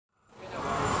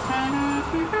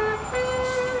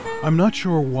I'm not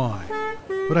sure why,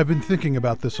 but I've been thinking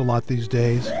about this a lot these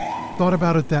days. Thought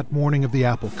about it that morning of the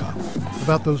Apple Cup,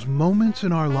 about those moments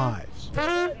in our lives.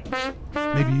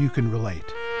 Maybe you can relate.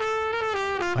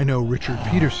 I know Richard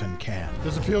Peterson can.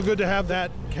 Does it feel good to have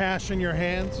that cash in your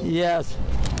hands? Yes.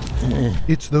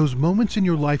 It's those moments in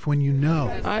your life when you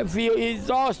know I feel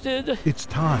exhausted. it's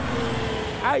time.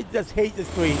 I just hate the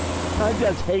street. I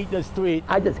just hate the street.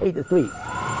 I just hate the street.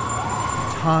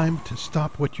 Time to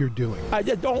stop what you're doing I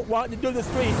just don't want to do the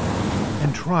street.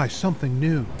 and try something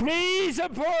new, Please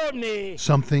support me.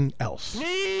 something else.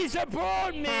 Please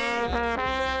support me.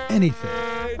 Anything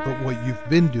but what you've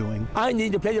been doing I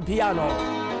need to play the piano.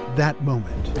 that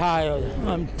moment. Tired.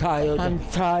 I'm tired. I'm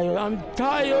tired. I'm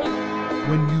tired.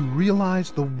 When you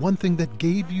realize the one thing that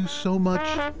gave you so much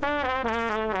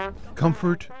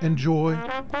comfort and joy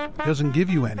doesn't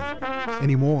give you any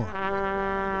anymore.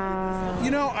 You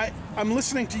know, I'm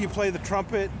listening to you play the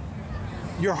trumpet.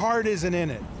 Your heart isn't in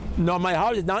it. No, my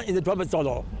heart is not in the trumpet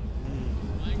solo.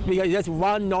 Because it's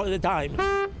one note at a time.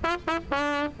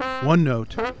 One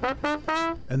note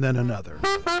and then another.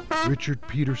 Richard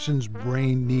Peterson's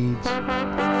brain needs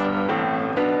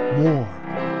more.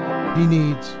 He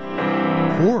needs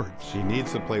chords. He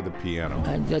needs to play the piano.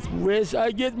 I just wish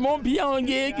I get more piano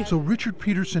gig. So Richard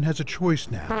Peterson has a choice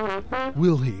now.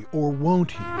 Will he or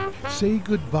won't he say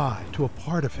goodbye to a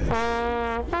part of him?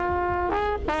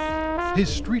 His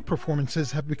street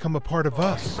performances have become a part of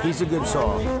us. He's a good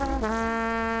song.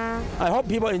 I hope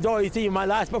people enjoy seeing my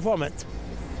last performance.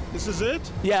 This is it?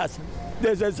 Yes,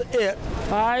 this is it.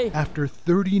 I After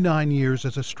 39 years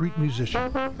as a street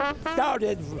musician,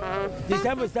 started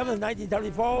December 7th,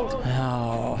 1974.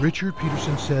 Oh. Richard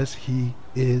Peterson says he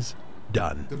is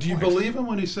done. Do you believe him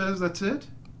when he says that's it?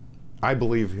 I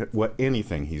believe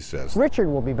anything he says. Richard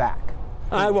will be back.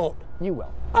 I won't. You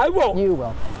will. I won't. You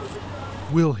will.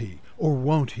 Will he or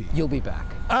won't he? You'll be back.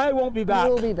 I won't be back.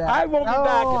 You'll be back. I won't be Oh,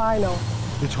 back. I know.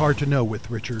 It's hard to know with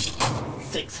Richard.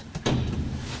 6.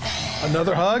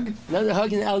 Another hug? Another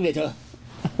hug in the elevator.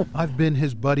 I've been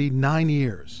his buddy 9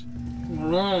 years. All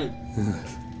right.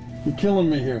 You're killing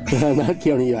me here. I'm not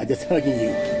killing you. I'm just hugging you.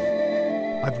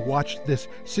 I've watched this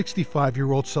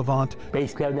 65-year-old savant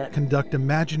Bass clarinet. conduct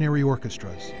imaginary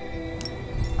orchestras.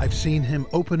 I've seen him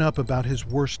open up about his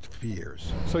worst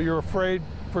fears. So you're afraid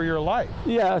for your life?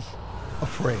 Yes.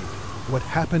 Afraid what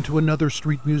happened to another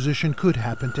street musician could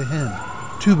happen to him.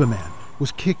 Tuba Man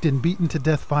was kicked and beaten to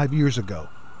death 5 years ago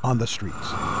on the streets.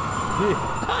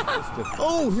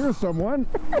 Oh, here's someone.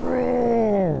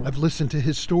 I've listened to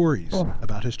his stories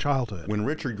about his childhood. When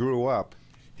Richard grew up,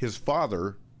 his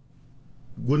father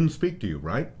wouldn't speak to you,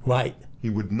 right? Right. He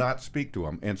would not speak to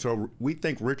him. And so we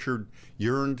think Richard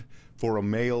yearned for a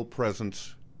male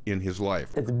presence in his life.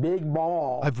 It's a big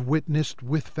ball. I've witnessed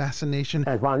with fascination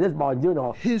And from this ball, you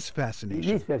know, his fascination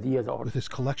he's 50 years old. with his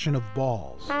collection of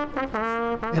balls.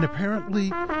 And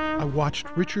apparently, I watched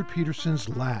Richard Peterson's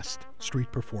last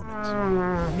street performance.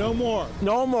 No more.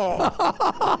 No more.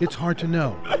 It's hard to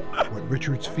know what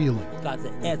Richard's feeling. Got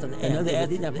the S on the end. Another S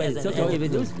in the place. So if it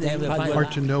does, then we'll find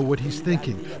Hard to know what he's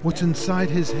thinking, what's inside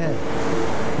his head.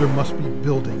 There must be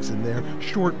buildings in there,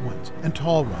 short ones and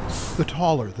tall ones. The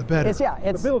taller, the better. It's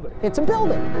a building. It's a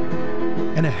building.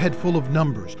 And a head full of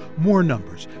numbers, more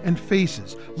numbers, and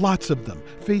faces, lots of them.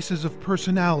 Faces of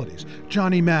personalities.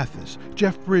 Johnny Mathis,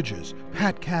 Jeff Bridges,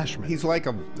 Pat Cashman. He's like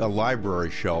a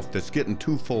library shelf that's getting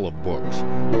too full of books.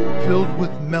 Filled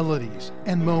with melodies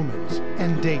and moments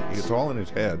and dates. It's all in his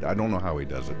head. I don't know how he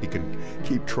does it. He can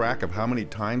keep track of how many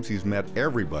times he's met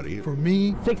everybody. For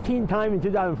me, 16 times in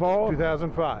 2004.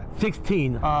 2005.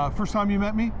 16. First time you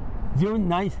met me? June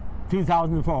 9th,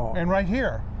 2004. And right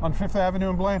here on Fifth Avenue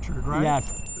in Blanchard, right?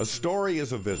 Yes. A story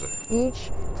is a visit. Each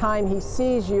time he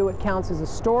sees you, it counts as a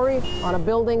story on a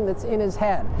building that's in his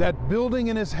head. That building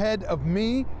in his head of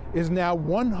me is now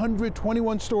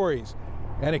 121 stories,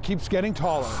 and it keeps getting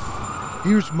taller.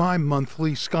 here's my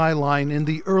monthly skyline in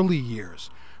the early years.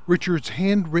 Richard's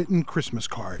handwritten Christmas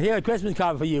card. Here, a Christmas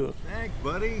card for you. Thanks,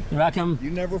 buddy. You're welcome.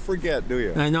 You never forget, do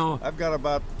you? I know. I've got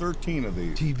about 13 of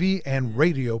these. TV and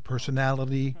radio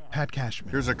personality Pat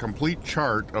Cashman. Here's a complete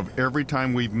chart of every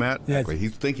time we've met. Yes.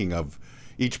 He's thinking of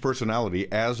each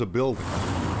personality as a building.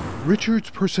 Richard's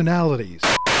personalities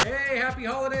Hey, happy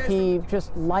holidays! He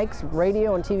just likes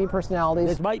radio and TV personalities.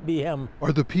 This might be him.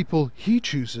 are the people he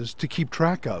chooses to keep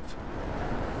track of.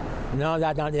 No,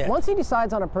 that's not it. Once he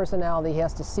decides on a personality, he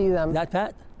has to see them. That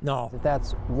Pat? No. If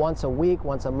that's once a week,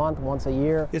 once a month, once a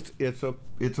year. It's a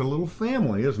little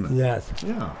family, isn't it? Yes.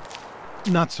 Yeah.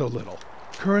 Not so little.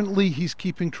 Currently, he's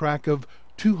keeping track of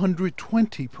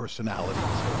 220 personalities.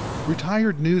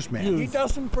 Retired newsman He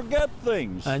doesn't forget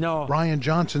things. I know. Brian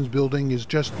Johnson's building is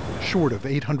just short of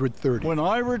 830. When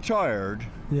I retired,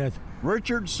 Yes.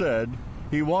 Richard said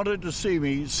he wanted to see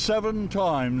me 7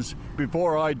 times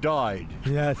before I died.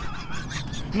 Yes.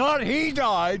 Not he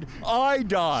died, I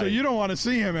died. So you don't want to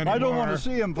see him anymore. I don't want to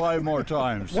see him 5 more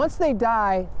times. Once they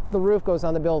die, the roof goes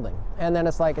on the building, and then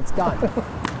it's like it's done.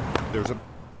 There's a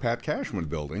Pat Cashman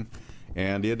building,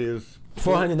 and it is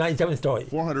 497 stories.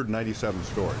 497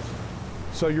 stories.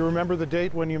 So you remember the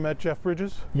date when you met Jeff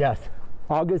Bridges? Yes.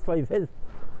 August 25th.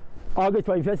 August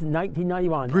 25th,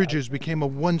 1991. Bridges became a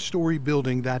one-story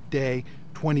building that day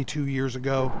 22 years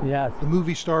ago. Yes. The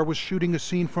movie star was shooting a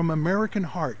scene from American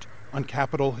Heart on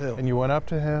Capitol Hill. And you went up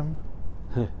to him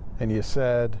and you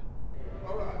said,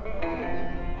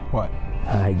 what?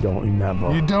 I don't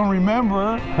remember. You don't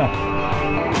remember?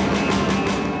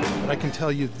 But I can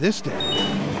tell you this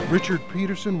day, Richard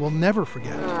Peterson will never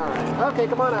forget. Okay,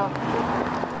 come on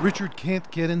out. Richard can't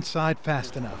get inside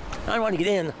fast enough. I want to get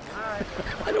in.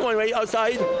 I don't want to wait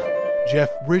outside. Jeff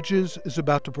Bridges is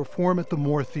about to perform at the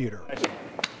Moore Theater.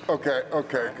 Okay,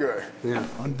 good.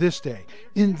 On this day,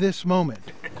 in this moment,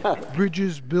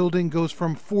 Bridges' building goes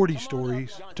from 40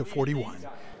 stories to 41.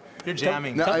 You're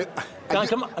jamming. Now,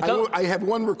 Come on. I have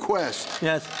one request.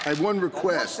 Yes. I have one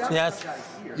request. Yes.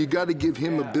 You got to give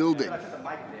him a building.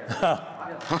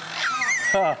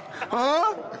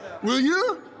 Huh? Will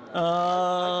you?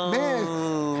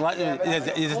 Man. What, is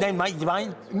his name Mike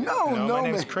Divine? No, my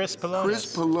name's man. Chris Polonis.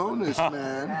 Chris Polonis,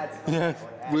 man.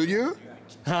 Will you?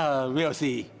 We'll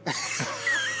see.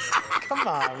 Come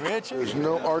on, Richard. There's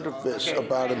no artifice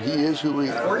about him. He is who he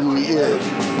is.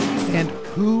 And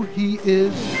who he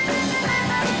is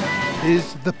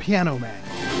the piano man.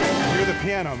 You're the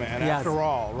piano man, Yes. after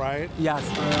all, right? Yes.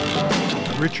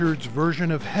 Richard's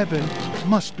version of heaven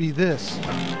must be this,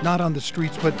 not on the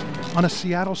streets, but on a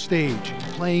Seattle stage,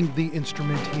 playing the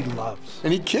instrument he loves.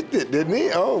 And he kicked it, didn't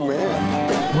he? Oh,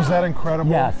 man. Was that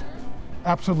incredible? Yes.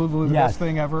 Absolutely the Yes. best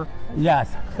thing ever. Yes.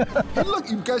 Hey, look,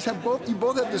 you guys have both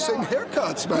have the same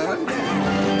haircuts, man.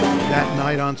 That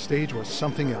night on stage was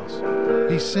something else.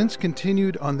 He's since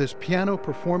continued on this piano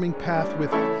performing path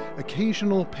with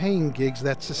occasional paying gigs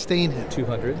that sustain him.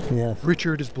 200. Yes.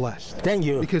 Richard is blessed. Thank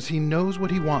you. Because he knows what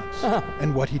he wants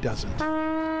and what he doesn't.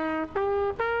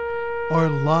 Our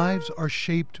lives are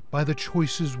shaped by the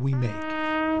choices we make.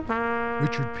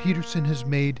 Richard Peterson has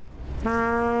made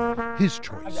his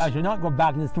choice. I should not go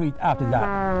back in the street after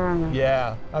that.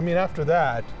 Yeah. I mean, after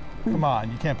that, come on,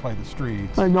 you can't play the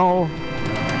streets. I know.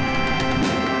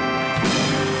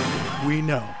 We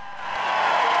know.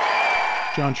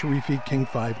 John Sharify, King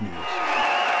 5 News.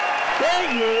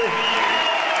 Thank you.